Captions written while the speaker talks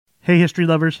Hey, history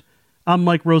lovers. I'm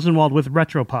Mike Rosenwald with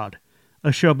Retropod,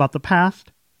 a show about the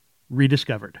past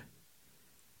rediscovered.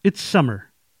 It's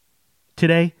summer.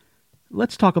 Today,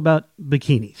 let's talk about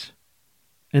bikinis.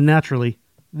 And naturally,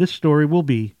 this story will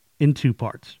be in two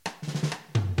parts.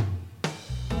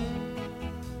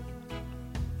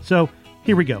 So,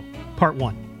 here we go. Part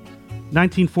 1.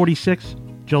 1946,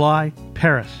 July,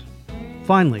 Paris.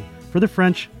 Finally, for the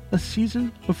French, a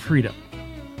season of freedom.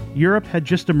 Europe had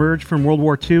just emerged from World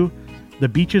War II, the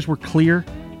beaches were clear,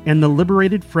 and the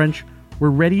liberated French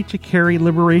were ready to carry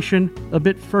liberation a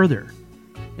bit further.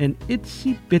 An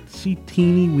itsy-bitsy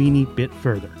teeny-weeny bit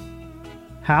further.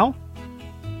 How?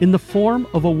 In the form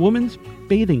of a woman's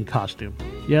bathing costume.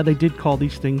 Yeah, they did call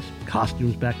these things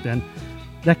costumes back then.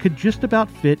 That could just about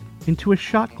fit into a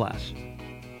shot glass.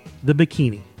 The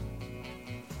bikini.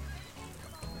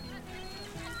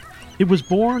 It was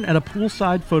born at a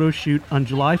poolside photo shoot on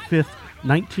July 5th,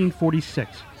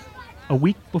 1946, a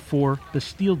week before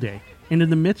Bastille Day, and in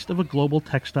the midst of a global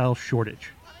textile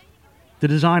shortage. The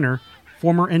designer,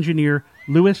 former engineer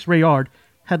Louis Réard,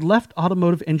 had left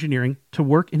automotive engineering to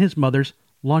work in his mother's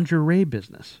lingerie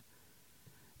business.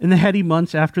 In the heady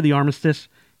months after the armistice,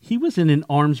 he was in an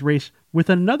arms race with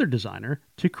another designer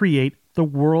to create the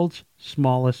world's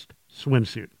smallest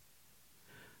swimsuit.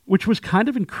 Which was kind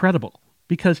of incredible,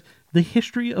 because the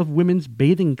history of women's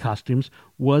bathing costumes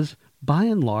was, by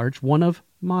and large, one of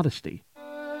modesty.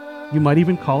 You might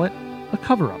even call it a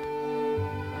cover-up.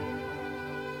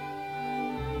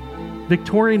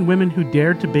 Victorian women who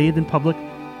dared to bathe in public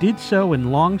did so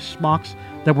in long smocks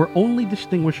that were only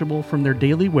distinguishable from their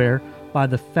daily wear by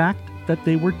the fact that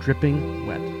they were dripping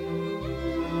wet.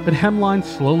 But hemlines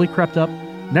slowly crept up,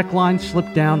 necklines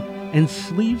slipped down, and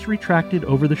sleeves retracted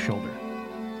over the shoulder.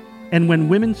 And when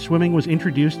women's swimming was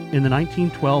introduced in the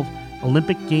 1912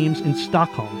 Olympic Games in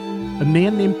Stockholm, a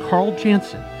man named Carl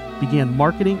Jansen began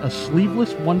marketing a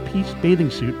sleeveless one-piece bathing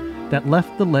suit that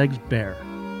left the legs bare,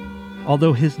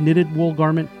 although his knitted wool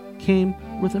garment came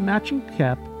with a matching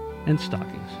cap and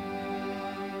stockings.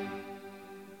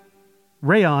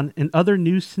 Rayon and other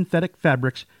new synthetic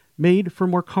fabrics made for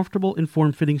more comfortable and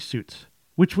form-fitting suits,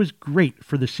 which was great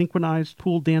for the synchronized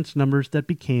pool dance numbers that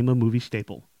became a movie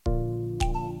staple.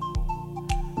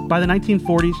 By the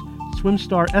 1940s, swim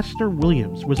star Esther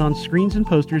Williams was on screens and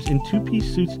posters in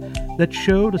two-piece suits that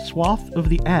showed a swath of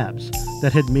the abs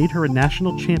that had made her a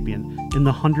national champion in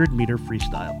the 100-meter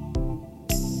freestyle.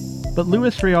 But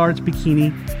Louis Réard's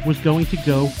bikini was going to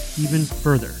go even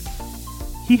further.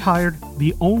 He hired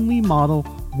the only model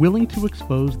willing to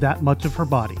expose that much of her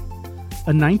body,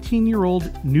 a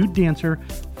 19-year-old nude dancer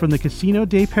from the Casino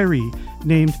de Paris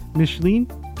named Micheline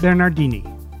Bernardini.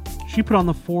 She put on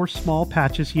the 4 small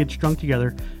patches he had strung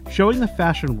together, showing the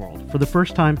fashion world, for the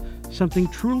first time, something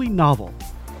truly novel,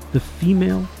 the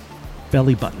female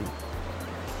belly button.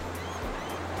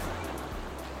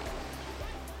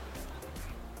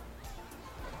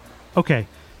 Okay,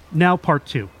 now part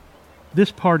 2.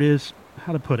 This part is,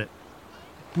 how to put it,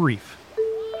 brief.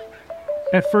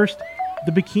 At first,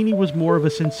 the bikini was more of a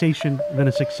sensation than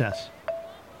a success.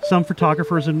 Some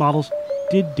photographers and models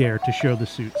did dare to show the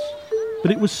suits,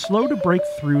 but it was slow to break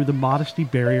through the modesty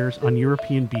barriers on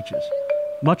European beaches,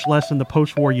 much less in the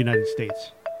post-war United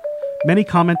States. Many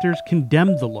commenters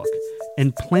condemned the look,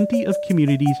 and plenty of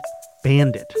communities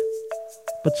banned it.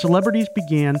 But celebrities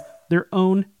began their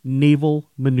own naval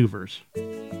maneuvers.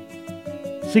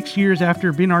 6 years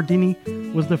after Bernardini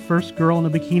was the first girl in a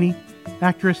bikini,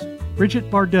 actress Brigitte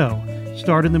Bardot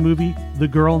starred in the movie The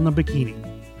Girl in the Bikini.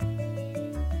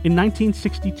 In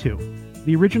 1962,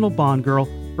 the original Bond girl,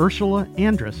 Ursula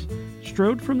Andress,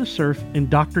 strode from the surf in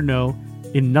Dr. No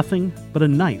in nothing but a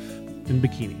knife and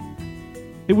bikini.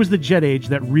 It was the jet age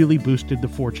that really boosted the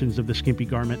fortunes of the skimpy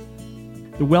garment.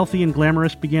 The wealthy and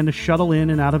glamorous began to shuttle in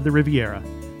and out of the Riviera,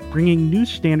 bringing new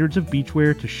standards of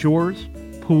beachwear to shores,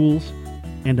 pools,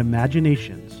 and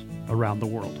imaginations around the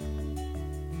world.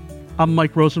 I'm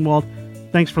Mike Rosenwald.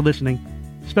 Thanks for listening.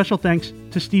 Special thanks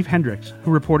to Steve Hendricks,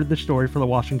 who reported the story for the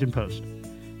Washington Post.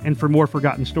 And for more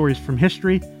forgotten stories from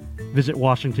history, visit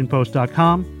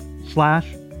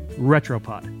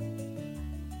WashingtonPost.com/retropod.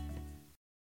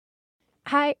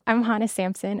 Hi, I'm Hannah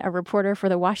Sampson, a reporter for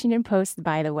the Washington Post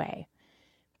By the Way.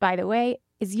 By the Way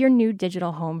is your new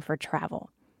digital home for travel.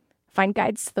 Find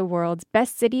guides to the world's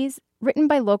best cities written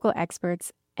by local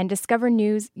experts and discover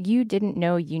news you didn't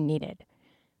know you needed.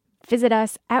 Visit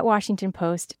us at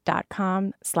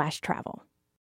WashingtonPost.com/travel.